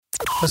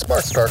The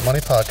Smart Start Money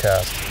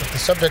Podcast. If the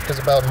subject is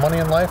about money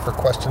in life or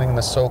questioning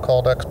the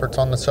so-called experts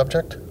on the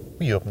subject,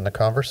 we open the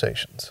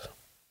conversations.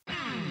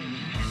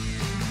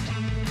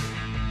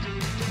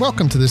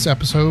 Welcome to this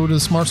episode of the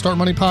Smart Start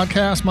Money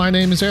Podcast. My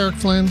name is Eric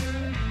Flynn.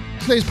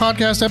 Today's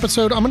podcast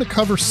episode, I'm going to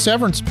cover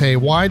severance pay.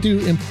 Why do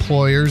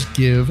employers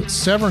give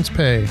severance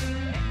pay?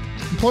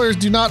 Employers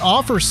do not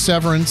offer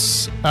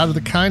severance out of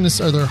the kindness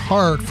of their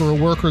heart for a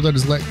worker that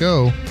is let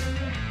go.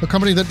 A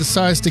company that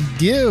decides to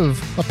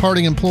give a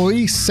parting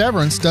employee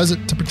severance does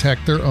it to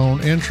protect their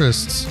own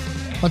interests.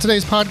 On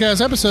today's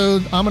podcast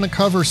episode, I'm going to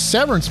cover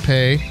severance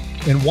pay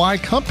and why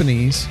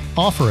companies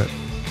offer it.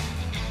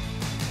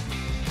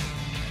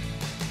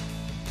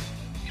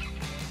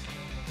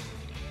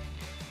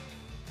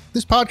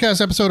 This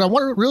podcast episode, I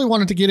really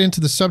wanted to get into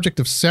the subject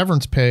of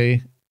severance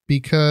pay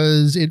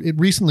because it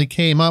recently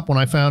came up when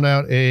I found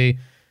out a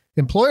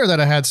employer that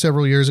I had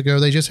several years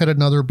ago. They just had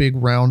another big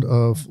round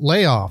of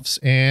layoffs,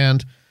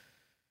 and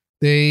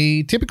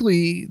they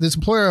typically, this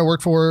employer I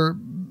work for,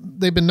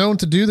 they've been known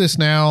to do this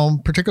now,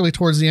 particularly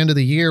towards the end of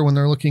the year when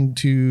they're looking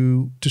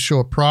to show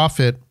a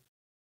profit,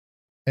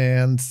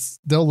 and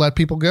they'll let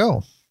people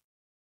go.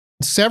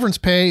 Severance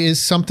pay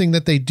is something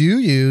that they do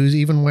use.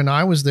 Even when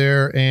I was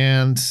there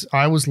and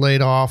I was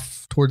laid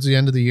off towards the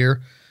end of the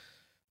year,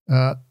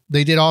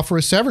 they did offer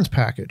a severance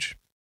package.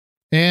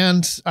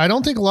 And I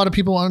don't think a lot of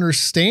people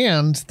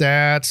understand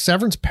that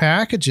severance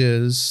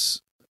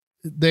packages,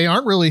 they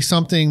aren't really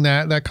something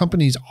that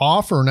companies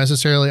offer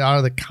necessarily out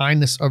of the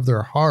kindness of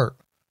their heart.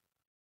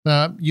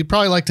 You'd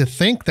probably like to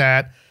think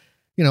that,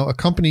 a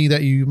company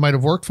that you might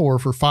have worked for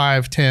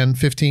 5, 10,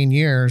 15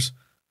 years,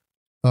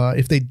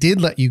 if they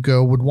did let you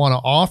go, would want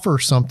to offer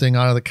something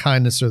out of the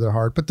kindness of their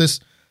heart. But this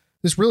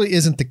really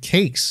isn't the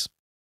case.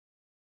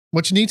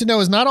 What you need to know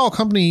is not all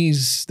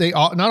companies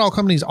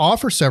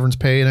offer severance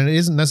pay, and it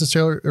isn't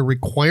necessarily a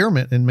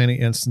requirement in many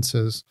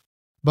instances.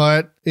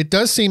 But it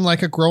does seem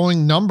like a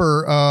growing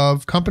number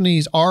of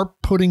companies are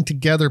putting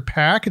together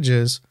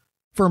packages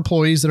for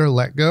employees that are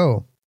let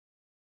go.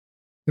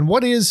 And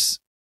what is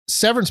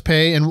severance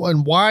pay,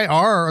 and why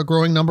are a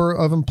growing number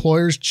of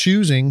employers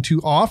choosing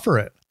to offer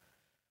it?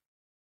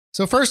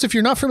 So first, if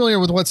you're not familiar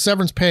with what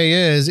severance pay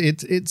is,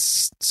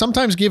 it's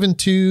sometimes given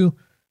to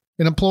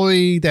an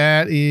employee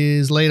that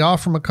is laid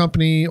off from a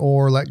company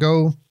or let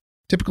go,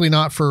 typically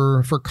not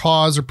for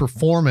cause or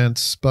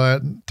performance,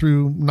 but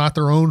through not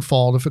their own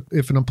fault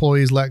if an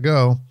employee is let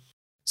go.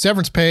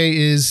 Severance pay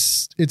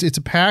it's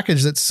a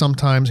package that's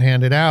sometimes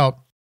handed out.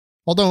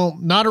 Although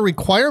not a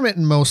requirement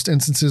in most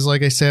instances,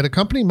 like I said, a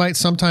company might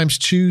sometimes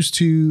choose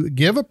to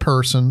give a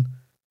person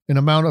an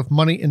amount of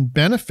money and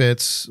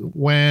benefits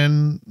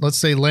when, let's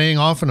say, laying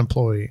off an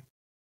employee.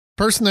 A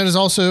person that is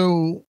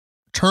also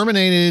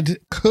terminated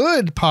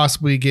could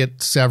possibly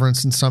get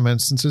severance in some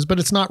instances, but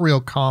it's not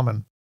real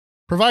common.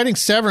 Providing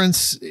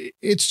severance,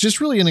 it's just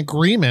really an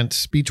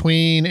agreement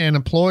between an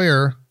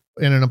employer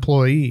and an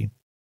employee.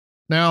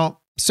 Now,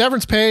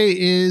 severance pay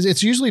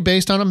it's usually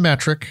based on a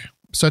metric,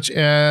 such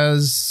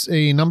as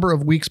a number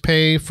of weeks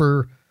pay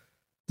for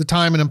the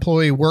time an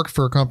employee worked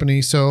for a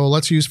company. So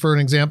let's use for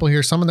an example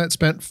here, someone that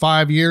spent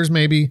 5 years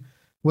maybe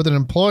with an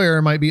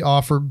employer might be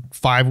offered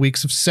 5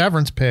 weeks of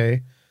severance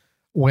pay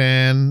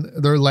when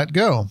they're let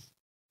go.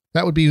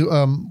 That would be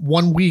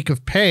 1 week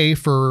of pay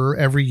for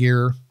every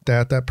year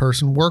that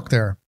person worked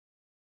there.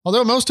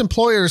 Although most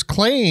employers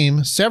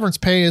claim severance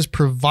pay is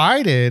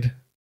provided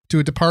to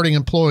a departing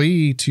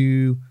employee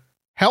to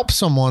help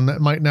someone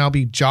that might now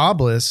be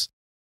jobless,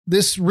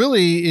 this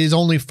really is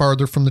only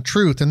farther from the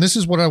truth. And this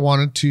is what I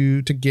wanted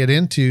to get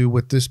into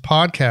with this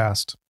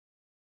podcast.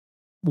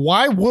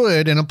 Why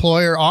would an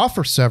employer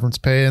offer severance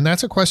pay? And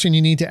that's a question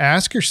you need to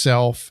ask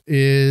yourself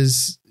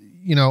is,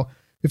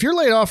 if you're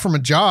laid off from a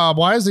job,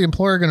 why is the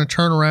employer going to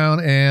turn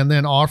around and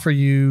then offer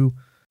you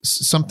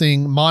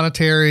something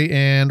monetary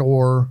and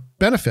or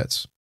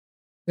benefits?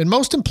 And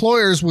most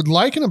employers would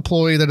like an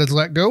employee that is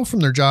let go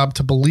from their job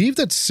to believe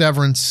that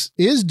severance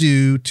is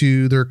due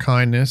to their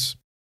kindness.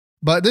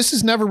 But this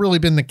has never really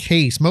been the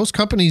case. Most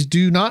companies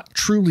do not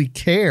truly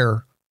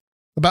care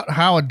about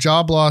how a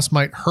job loss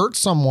might hurt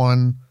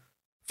someone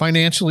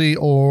financially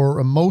or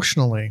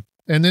emotionally.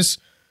 And this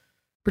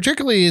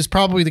particularly is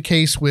probably the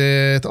case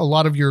with a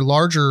lot of your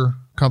larger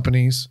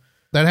companies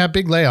that have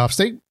big layoffs.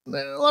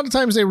 A lot of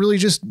times they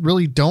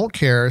really don't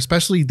care,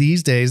 especially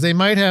these days. They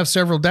might have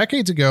several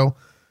decades ago,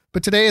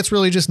 but today it's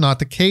really just not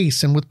the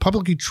case. And with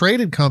publicly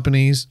traded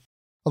companies,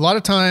 a lot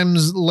of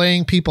times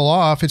laying people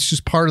off, it's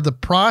just part of the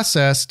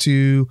process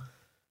to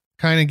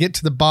kind of get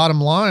to the bottom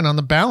line on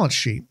the balance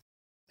sheet.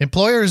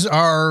 Employers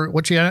are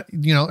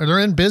they're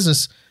in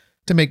business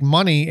to make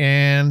money,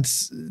 and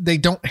they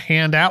don't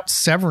hand out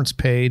severance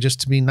pay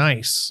just to be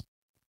nice.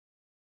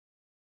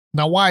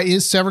 Now, why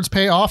is severance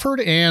pay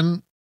offered?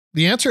 And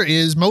the answer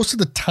is most of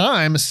the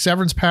time, a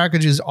severance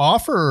package is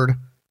offered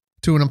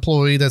to an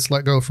employee that's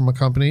let go from a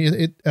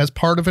company as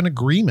part of an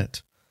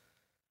agreement.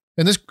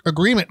 And this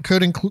agreement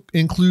could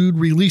include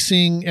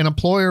releasing an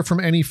employer from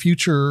any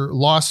future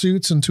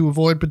lawsuits and to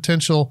avoid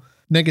potential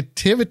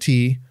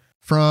negativity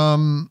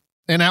from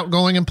an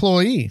outgoing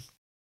employee.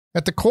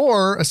 At the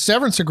core, a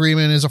severance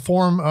agreement is a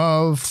form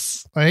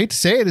of, I hate to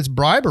say it, it's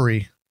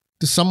bribery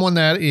to someone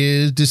that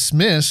is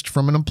dismissed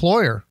from an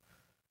employer.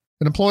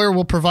 An employer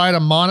will provide a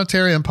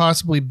monetary and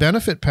possibly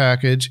benefit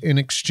package in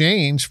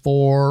exchange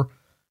for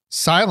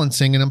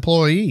silencing an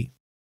employee.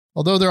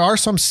 Although there are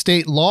some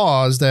state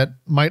laws that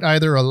might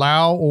either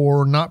allow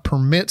or not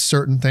permit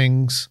certain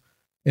things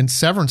in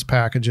severance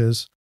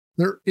packages,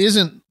 there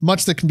isn't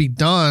much that can be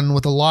done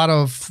with a lot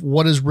of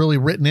what is really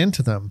written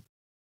into them.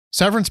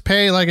 Severance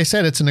pay, like I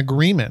said, it's an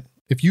agreement.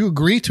 If you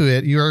agree to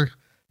it, you're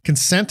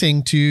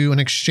consenting to an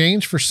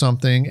exchange for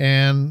something,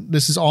 and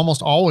this is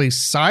almost always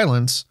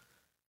silence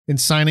in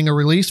signing a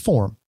release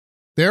form.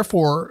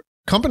 Therefore,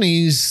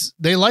 companies,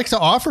 they like to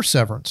offer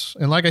severance.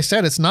 And like I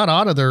said, it's not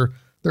out of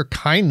their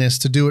kindness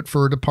to do it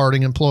for a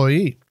departing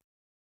employee.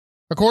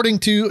 According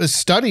to a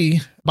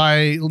study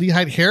by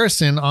Lehigh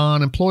Harrison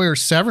on employer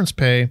severance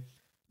pay,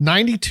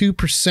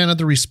 92% of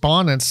the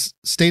respondents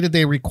stated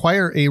they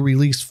require a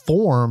release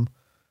form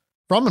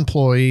from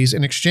employees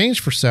in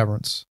exchange for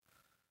severance.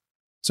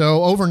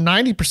 So over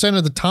 90%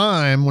 of the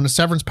time when a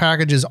severance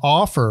package is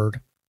offered,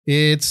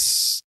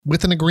 it's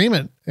with an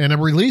agreement and a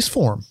release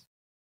form.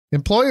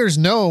 Employers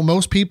know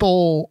most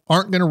people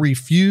aren't going to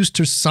refuse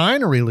to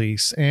sign a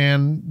release,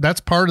 and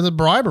that's part of the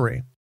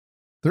bribery.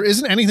 There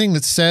isn't anything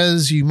that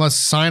says you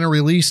must sign a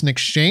release in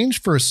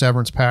exchange for a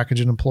severance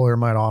package an employer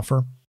might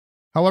offer.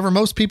 However,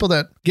 most people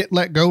that get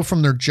let go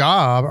from their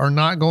job are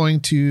not going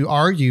to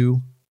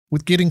argue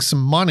with getting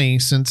some money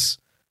since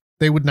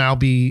they would now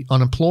be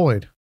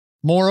unemployed.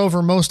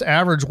 Moreover, most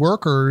average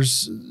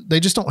workers, they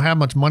just don't have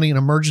much money in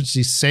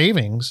emergency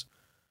savings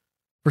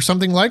for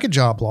something like a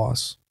job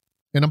loss.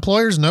 And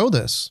employers know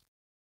this.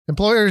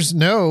 Employers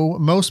know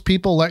most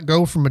people let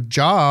go from a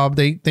job,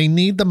 they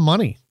need the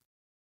money.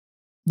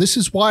 This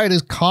is why it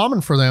is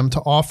common for them to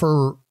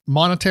offer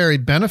monetary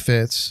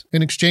benefits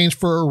in exchange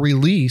for a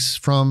release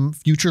from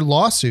future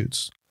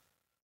lawsuits.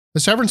 The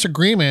severance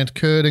agreement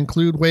could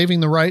include waiving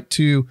the right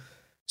to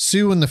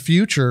sue in the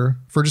future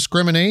for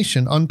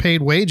discrimination,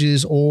 unpaid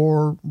wages,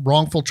 or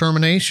wrongful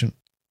termination.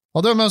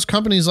 Although most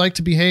companies like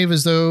to behave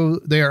as though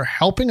they are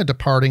helping a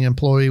departing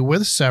employee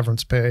with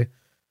severance pay,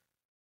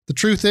 the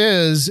truth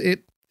is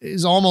it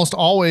is almost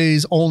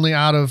always only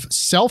out of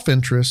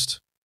self-interest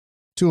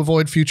to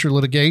avoid future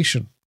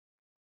litigation.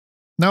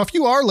 Now, if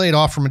you are laid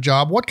off from a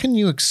job, what can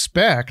you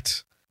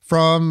expect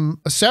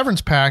from a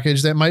severance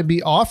package that might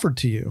be offered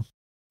to you?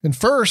 And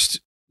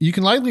first, you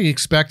can likely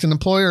expect an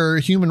employer or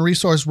human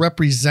resource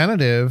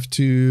representative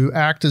to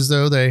act as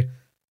though they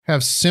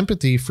have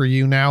sympathy for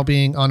you now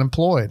being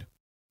unemployed.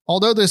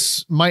 Although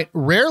this might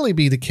rarely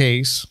be the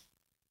case,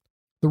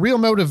 the real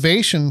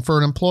motivation for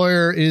an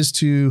employer is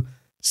to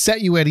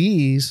set you at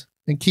ease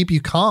and keep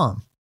you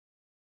calm.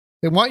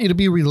 They want you to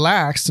be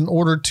relaxed in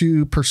order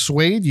to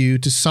persuade you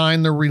to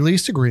sign the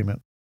release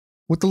agreement.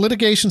 With the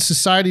litigation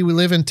society we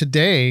live in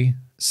today,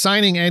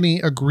 signing any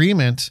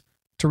agreement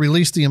to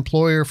release the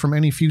employer from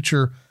any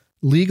future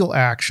legal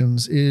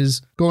actions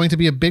is going to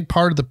be a big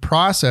part of the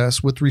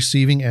process with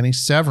receiving any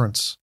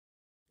severance.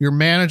 Your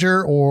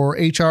manager or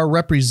HR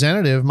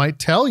representative might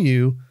tell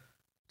you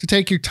to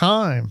take your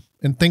time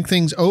and think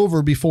things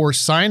over before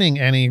signing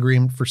any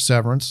agreement for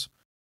severance.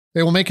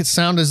 They will make it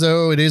sound as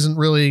though it isn't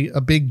really a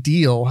big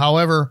deal.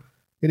 However,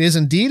 it is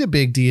indeed a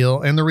big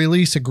deal, and the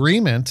release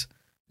agreement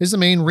is the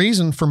main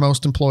reason for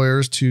most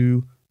employers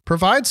to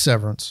provide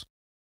severance.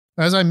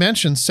 As I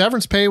mentioned,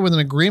 severance pay with an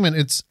agreement,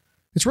 it's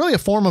really a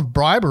form of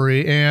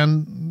bribery,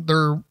 and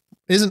there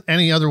isn't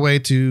any other way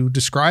to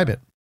describe it.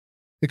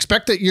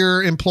 Expect that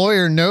your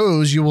employer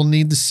knows you will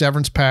need the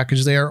severance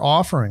package they are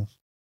offering.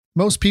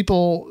 Most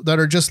people that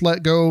are just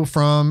let go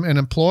from an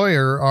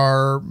employer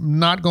are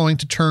not going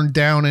to turn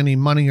down any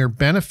money or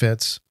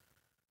benefits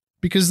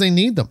because they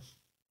need them.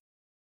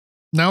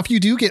 Now, if you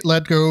do get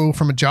let go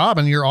from a job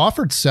and you're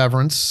offered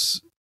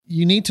severance,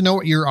 you need to know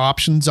what your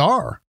options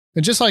are.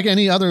 And just like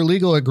any other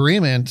legal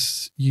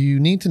agreement, you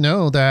need to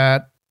know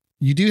that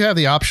you do have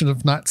the option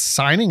of not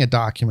signing a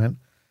document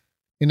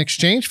in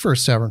exchange for a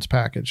severance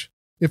package.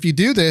 If you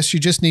do this, you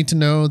just need to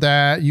know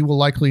that you will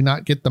likely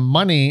not get the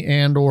money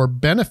and or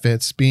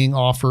benefits being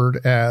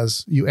offered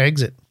as you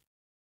exit.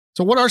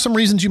 So what are some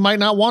reasons you might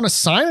not want to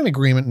sign an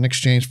agreement in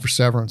exchange for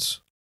severance?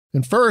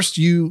 And first,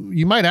 you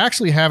might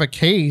actually have a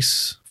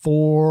case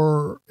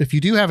for, if you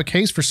do have a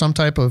case for some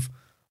type of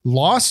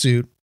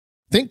lawsuit,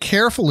 think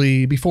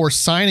carefully before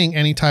signing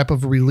any type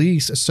of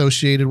release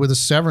associated with a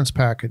severance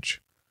package.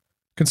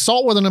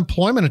 Consult with an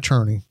employment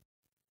attorney.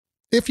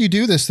 If you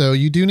do this, though,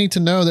 you do need to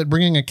know that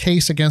bringing a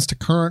case against a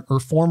current or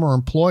former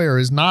employer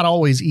is not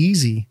always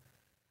easy,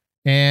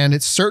 and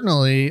it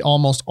certainly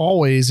almost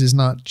always is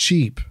not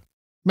cheap.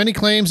 Many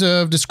claims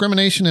of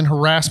discrimination and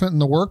harassment in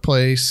the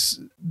workplace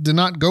do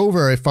not go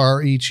very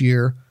far each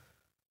year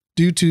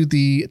due to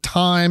the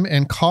time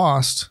and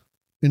cost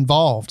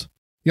involved.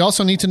 You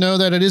also need to know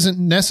that it isn't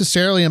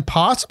necessarily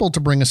impossible to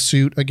bring a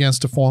suit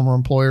against a former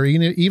employer,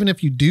 even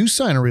if you do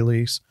sign a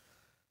release.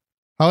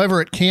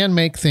 However, it can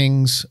make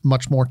things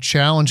much more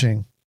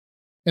challenging.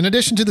 In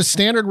addition to the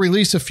standard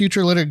release of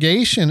future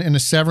litigation in a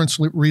severance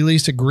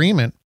release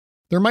agreement,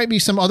 there might be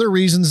some other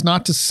reasons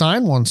not to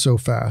sign one so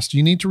fast.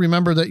 You need to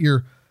remember that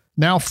your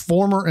now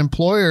former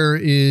employer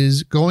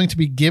is going to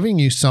be giving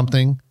you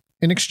something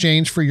in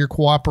exchange for your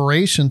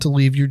cooperation to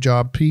leave your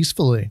job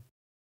peacefully.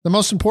 The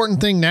most important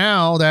thing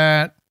now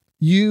that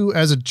you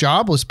as a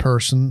jobless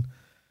person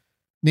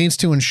needs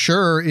to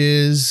ensure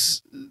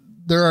is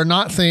there are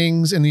not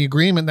things in the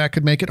agreement that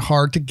could make it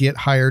hard to get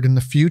hired in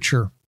the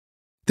future.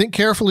 Think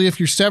carefully if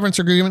your severance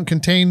agreement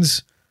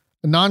contains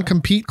a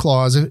non-compete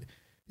clause.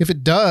 If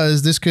it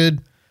does, this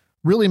could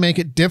really make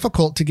it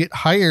difficult to get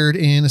hired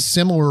in a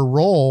similar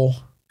role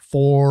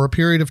for a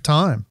period of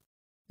time.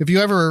 If you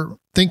ever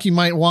think you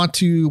might want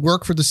to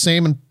work for the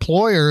same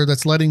employer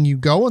that's letting you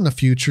go in the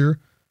future,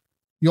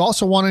 you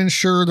also want to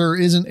ensure there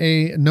isn't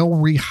a no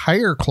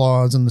rehire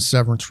clause in the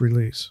severance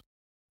release.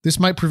 This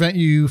might prevent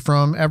you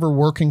from ever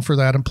working for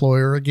that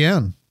employer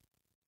again.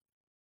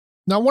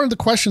 Now, one of the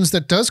questions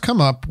that does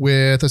come up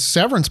with a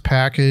severance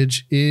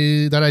package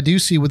that I do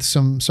see with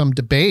some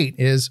debate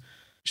is,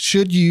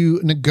 should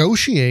you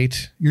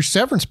negotiate your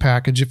severance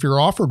package if you're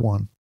offered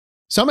one?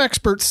 Some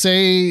experts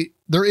say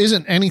there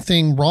isn't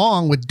anything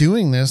wrong with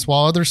doing this,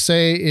 while others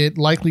say it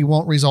likely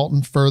won't result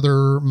in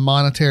further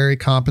monetary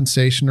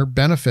compensation or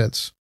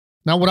benefits.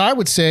 Now, what I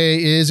would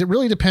say is it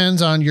really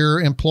depends on your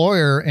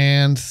employer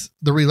and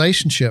the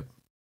relationship.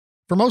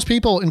 For most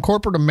people in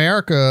corporate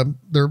America,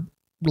 there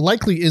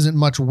likely isn't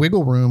much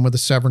wiggle room with a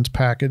severance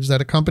package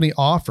that a company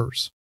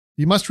offers.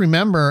 You must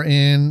remember,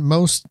 in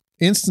most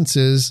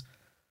instances,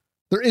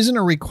 there isn't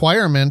a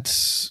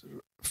requirement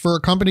for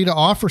a company to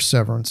offer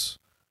severance.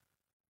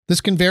 This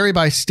can vary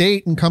by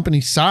state and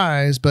company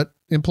size, but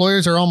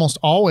employers are almost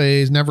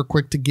always never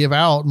quick to give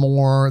out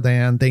more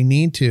than they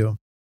need to.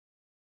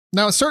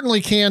 Now, it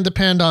certainly can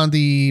depend on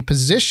the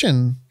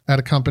position at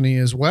a company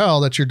as well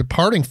that you're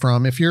departing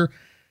from. If you're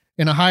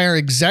in a higher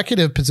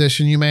executive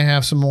position, you may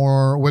have some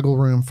more wiggle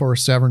room for a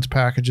severance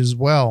package as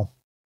well.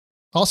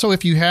 Also,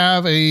 if you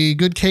have a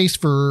good case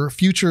for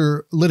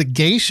future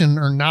litigation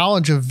or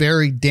knowledge of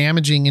very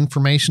damaging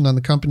information on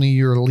the company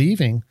you're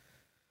leaving,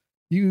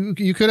 you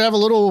could have a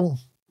little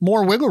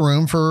more wiggle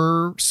room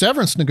for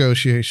severance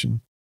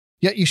negotiation.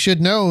 Yet you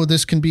should know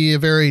this can be a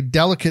very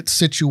delicate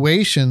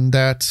situation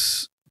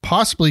that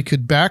possibly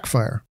could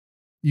backfire.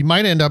 You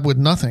might end up with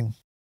nothing.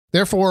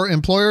 Therefore,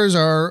 employers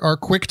are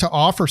quick to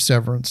offer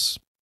severance.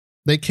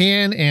 They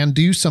can and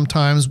do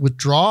sometimes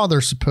withdraw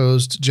their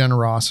supposed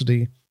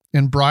generosity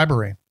and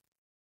bribery.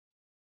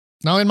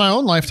 Now, in my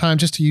own lifetime,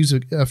 just to use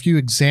a few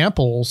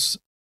examples,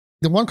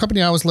 the one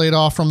company I was laid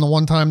off from the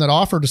one time that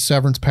offered a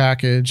severance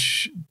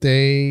package,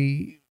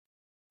 they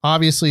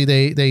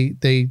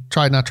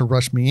tried not to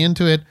rush me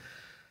into it.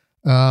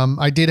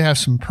 I did have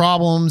some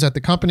problems at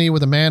the company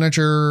with a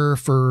manager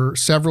for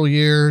several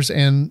years,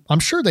 and I'm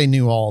sure they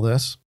knew all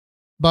this.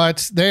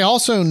 But they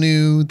also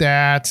knew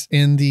that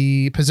in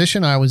the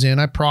position I was in,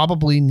 I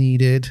probably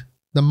needed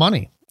the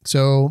money.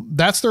 So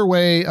that's their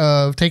way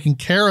of taking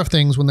care of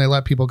things when they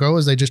let people go,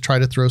 is they just try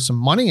to throw some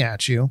money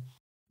at you.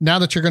 Now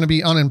that you're going to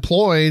be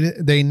unemployed,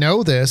 they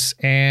know this,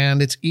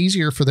 and it's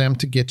easier for them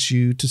to get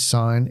you to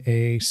sign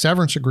a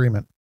severance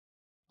agreement.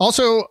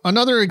 Also,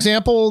 another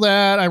example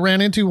that I ran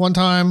into one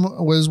time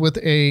was with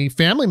a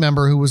family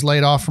member who was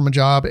laid off from a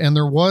job, and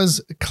there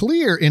was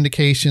clear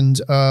indications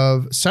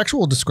of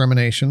sexual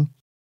discrimination.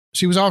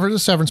 She was offered a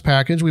severance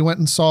package. We went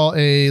and saw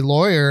a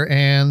lawyer,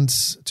 and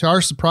to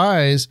our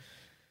surprise,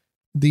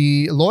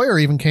 the lawyer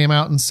even came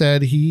out and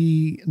said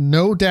he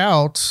no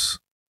doubt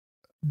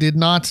did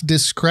not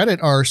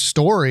discredit our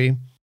story.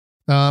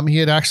 He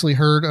had actually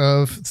heard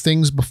of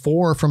things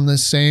before from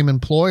this same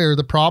employer.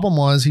 The problem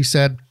was, he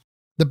said,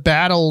 the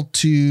battle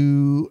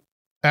to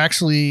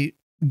actually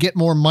get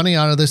more money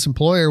out of this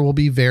employer will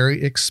be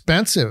very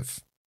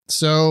expensive.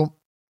 So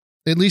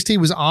at least he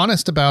was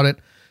honest about it.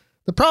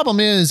 The problem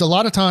is, a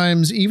lot of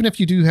times, even if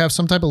you do have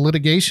some type of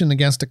litigation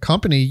against a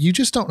company, you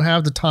just don't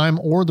have the time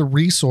or the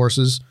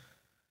resources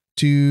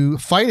to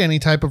fight any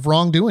type of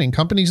wrongdoing.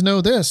 Companies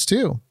know this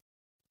too.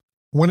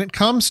 When it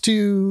comes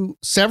to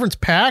severance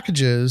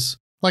packages,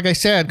 like I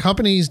said,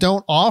 companies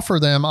don't offer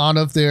them out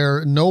of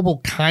their noble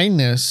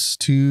kindness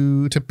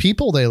to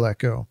people they let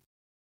go.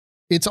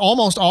 It's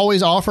almost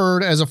always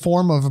offered as a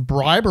form of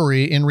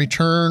bribery in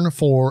return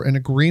for an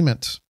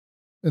agreement.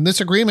 And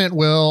this agreement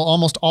will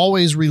almost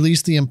always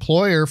release the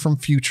employer from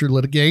future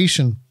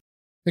litigation.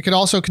 It could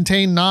also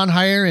contain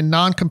non-hire and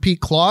non-compete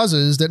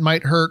clauses that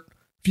might hurt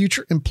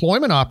future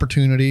employment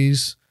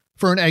opportunities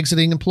for an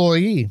exiting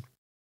employee.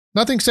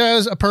 Nothing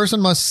says a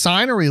person must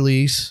sign a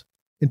release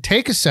and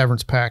take a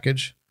severance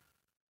package,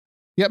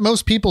 yet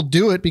most people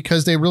do it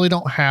because they really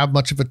don't have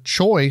much of a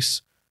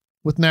choice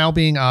with now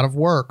being out of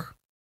work.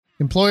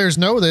 Employers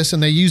know this,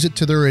 and they use it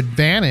to their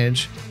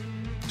advantage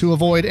to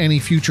avoid any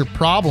future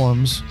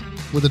problems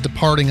with a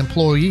departing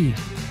employee.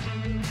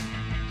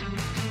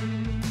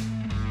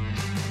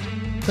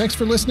 Thanks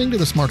for listening to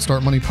the Smart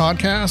Start Money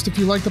podcast. If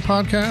you like the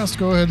podcast,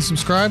 go ahead and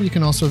subscribe. You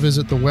can also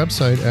visit the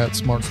website at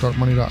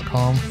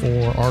smartstartmoney.com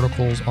for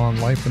articles on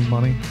life and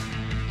money.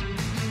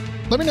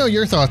 Let me know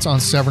your thoughts on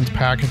severance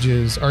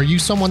packages. Are you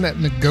someone that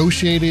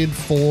negotiated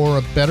for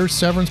a better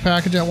severance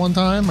package at one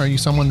time? Are you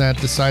someone that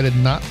decided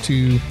not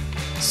to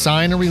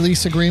sign a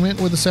release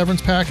agreement with a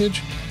severance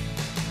package?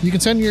 You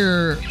can send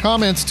your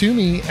comments to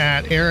me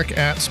at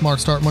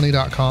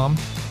eric@smartstartmoney.com.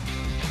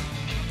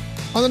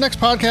 On the next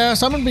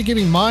podcast, I'm going to be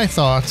giving my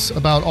thoughts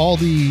about all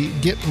the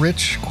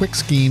get-rich-quick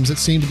schemes that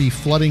seem to be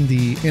flooding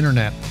the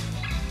internet.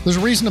 There's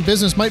a reason a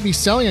business might be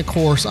selling a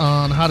course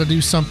on how to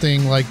do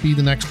something like be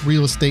the next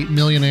real estate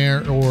millionaire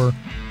or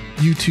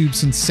YouTube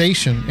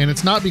sensation, and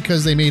it's not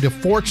because they made a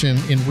fortune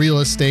in real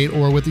estate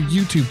or with a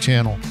YouTube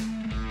channel.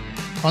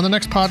 On the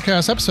next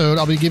podcast episode,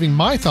 I'll be giving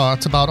my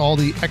thoughts about all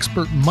the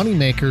expert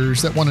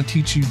moneymakers that want to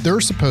teach you their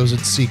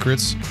supposed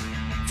secrets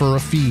for a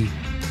fee.